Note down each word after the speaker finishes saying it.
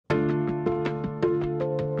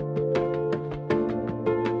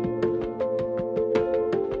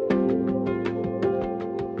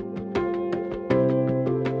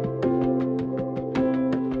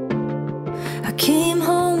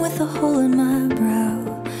my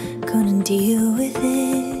brow, couldn't deal with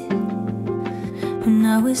it when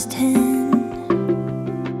I was 10.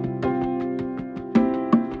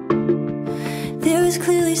 There was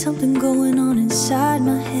clearly something going on inside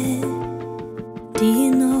my head. Do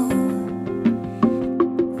you know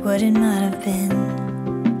what it might have been?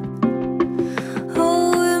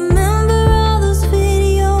 Oh, remember all those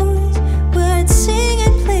videos where I'd sing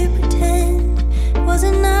and play pretend?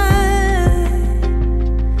 Wasn't I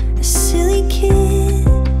a silly kid?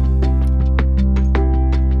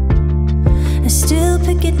 I still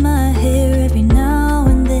pick at my hair every now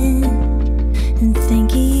and then and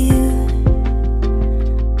think of you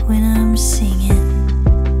when I'm singing.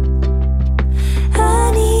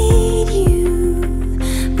 I need you,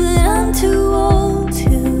 but I'm too old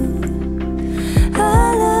to.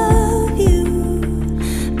 I love you,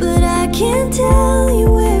 but I can't tell you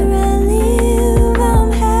where I live.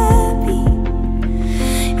 I'm happy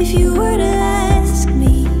if you were to ask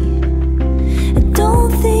me. I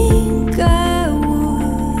don't think I would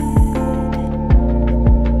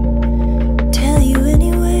tell you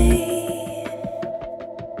anyway.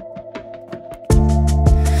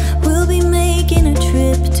 We'll be making a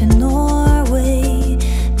trip to Norway.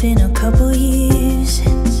 Been a couple years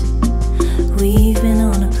since we've been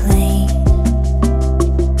on a plane.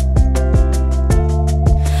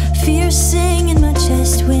 Fear sang in my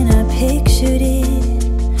chest when I pictured it.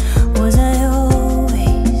 Was I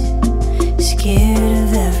always scared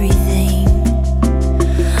of everything?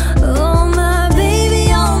 Oh, my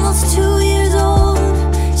baby, almost 2 years old,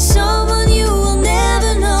 someone you will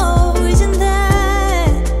never know. Isn't that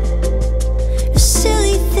a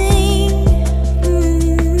silly thing?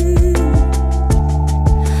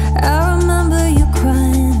 I remember you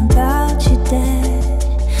crying about your dad,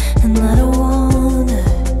 and I don't wanna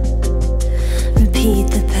repeat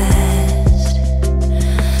the past.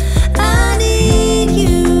 I need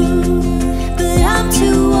you, but I'm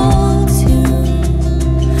too old to.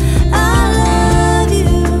 I love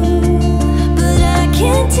you, but I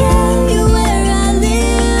can't tell you where I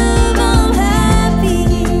live. I'm happy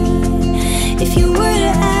if you were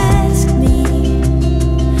to ask